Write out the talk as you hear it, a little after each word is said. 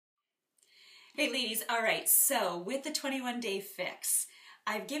Hey ladies, all right, so with the 21-day fix,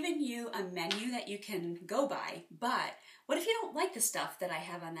 I've given you a menu that you can go by, but what if you don't like the stuff that I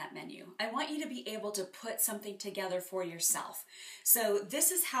have on that menu? I want you to be able to put something together for yourself. So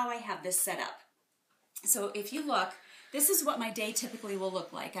this is how I have this set up. So if you look, this is what my day typically will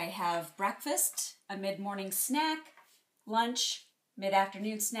look like. I have breakfast, a mid-morning snack, lunch,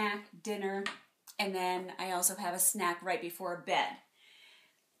 mid-afternoon snack, dinner, and then I also have a snack right before bed.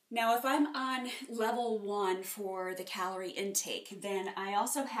 Now, if I'm on level 1 for the calorie intake, then I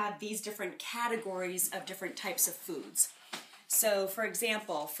also have these different categories of different types of foods. So, for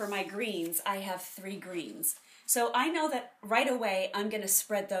example, for my greens, I have 3 greens. So I know that right away I'm going to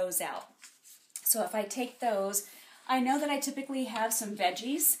spread those out. So if I take those, I know that I typically have some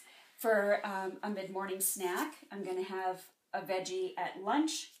veggies for a mid-morning snack. I'm going to have a veggie at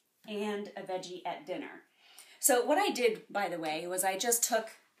lunch and a veggie at dinner. So what I did, by the way, was I just took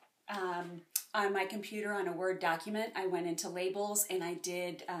on my computer on a Word document, I went into labels and I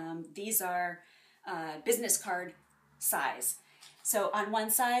did, these are business card size. So on one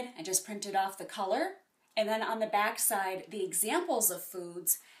side, I just printed off the color, and then on the back side, the examples of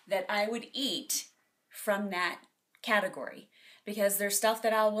foods that I would eat from that category. Because there's stuff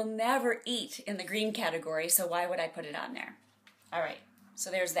that I will never eat in the green category, so why would I put it on there? All right,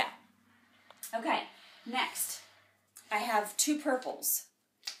 so there's that. Okay, next, I have 2 purples.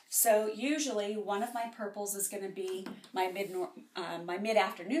 So usually one of my purples is going to be my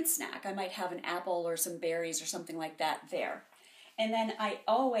mid-afternoon snack. I might have an apple or some berries or something like that there. And then I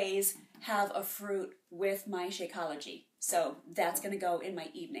always have a fruit with my Shakeology. So that's going to go in my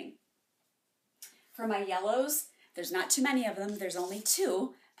evening. For my yellows, there's not too many of them. There's only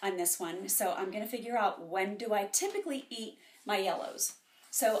 2 on this one. So I'm going to figure out when do I typically eat my yellows.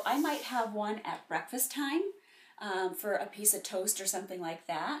 So I might have one at breakfast time. For a piece of toast or something like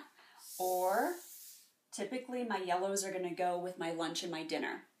that, or typically my yellows are going to go with my lunch and my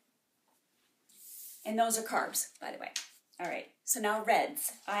dinner. And those are carbs, by the way. All right, so now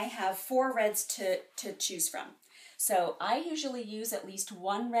reds. I have 4 reds to choose from. So I usually use at least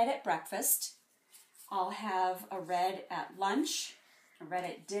 1 red at breakfast. I'll have a red at lunch, a red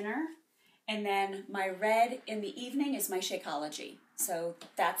at dinner, and then my red in the evening is my Shakeology. So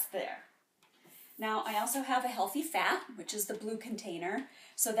that's there. Now, I also have a healthy fat, which is the blue container.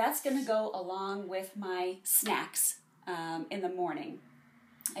 So that's going to go along with my snacks in the morning.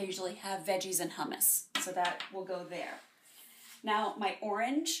 I usually have veggies and hummus, so that will go there. Now, my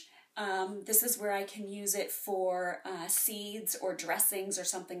orange, this is where I can use it for seeds or dressings or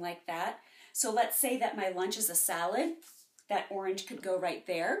something like that. So let's say that my lunch is a salad. That orange could go right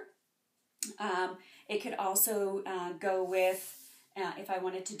there. It could also go with... if I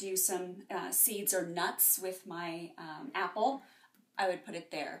wanted to do some seeds or nuts with my apple, I would put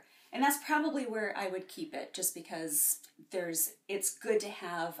it there. And that's probably where I would keep it, just because it's good to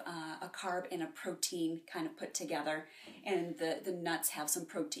have a carb and a protein kind of put together. And the nuts have some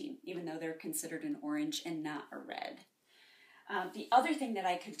protein, even though they're considered an orange and not a red. The other thing that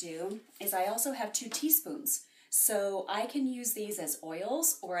I could do is I also have 2 teaspoons. So I can use these as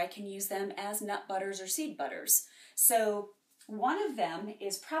oils, or I can use them as nut butters or seed butters. So one of them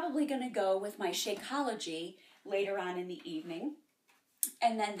is probably going to go with my Shakeology later on in the evening.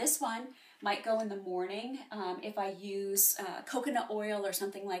 And then this one might go in the morning if I use coconut oil or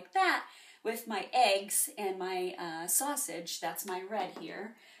something like that with my eggs and my sausage. That's my red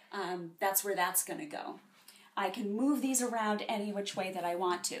here. That's where that's going to go. I can move these around any which way that I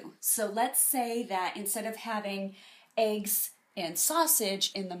want to. So let's say that instead of having eggs and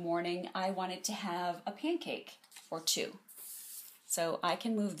sausage in the morning, I wanted to have a pancake or 2. So I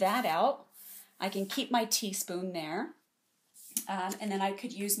can move that out. I can keep my teaspoon there. And then I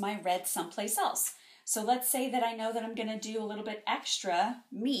could use my red someplace else. So let's say that I know that I'm going to do a little bit extra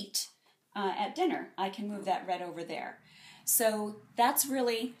meat at dinner. I can move that red over there. So that's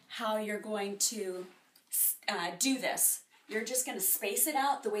really how you're going to do this. You're just going to space it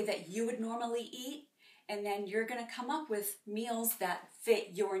out the way that you would normally eat. And then you're going to come up with meals that fit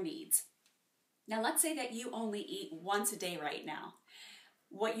your needs. Now let's say that you only eat once a day right now.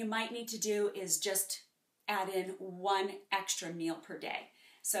 What you might need to do is just add in 1 extra meal per day.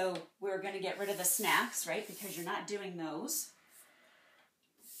 So we're going to get rid of the snacks, right? Because you're not doing those.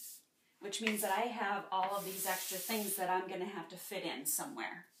 Which means that I have all of these extra things that I'm going to have to fit in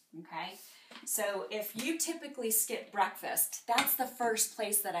somewhere, okay? So if you typically skip breakfast, that's the first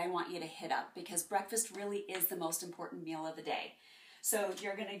place that I want you to hit up, because breakfast really is the most important meal of the day. So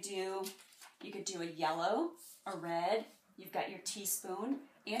you're going to do... You could do a yellow, a red, you've got your teaspoon,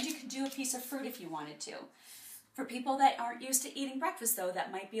 and you could do a piece of fruit if you wanted to. For people that aren't used to eating breakfast though,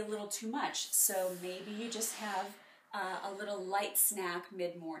 that might be a little too much. So maybe you just have a little light snack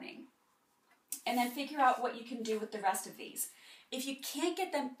mid-morning. And then figure out what you can do with the rest of these. If you can't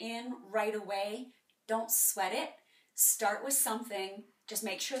get them in right away, don't sweat it. Start with something. Just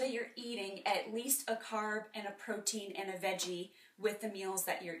make sure that you're eating at least a carb and a protein and a veggie with the meals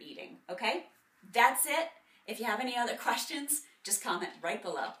that you're eating, okay? That's it. If you have any other questions, just comment right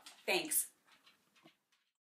below. Thanks.